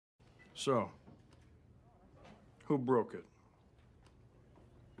So, who broke it?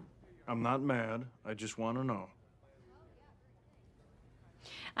 I'm not mad. I just want to know.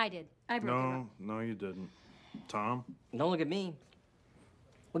 I did. I broke it. No, you didn't. Tom? Don't look at me.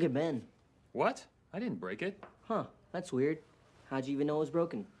 Look at Ben. What? I didn't break it. Huh, that's weird. How'd you even know it was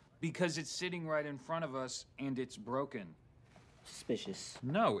broken? Because it's sitting right in front of us and it's broken. Suspicious.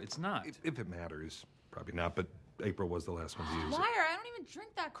 No, it's not. If it matters. Probably not, but April was the last one to use it. Liar, I don't even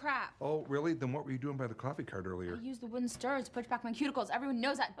drink that crap. Oh, really? Then what were you doing by the coffee cart earlier? I used the wooden stirrer to push back my cuticles. Everyone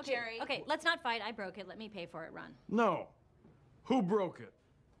knows that, Okay, Jerry. okay, let's not fight. I broke it. Let me pay for it, Ron. No. Who broke it?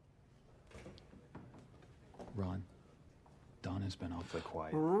 Ron, Don has been awfully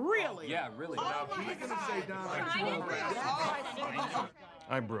quiet. Really? Yeah, really. He's gonna say Don.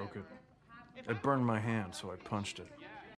 I broke it. It burned my hand, so I punched it.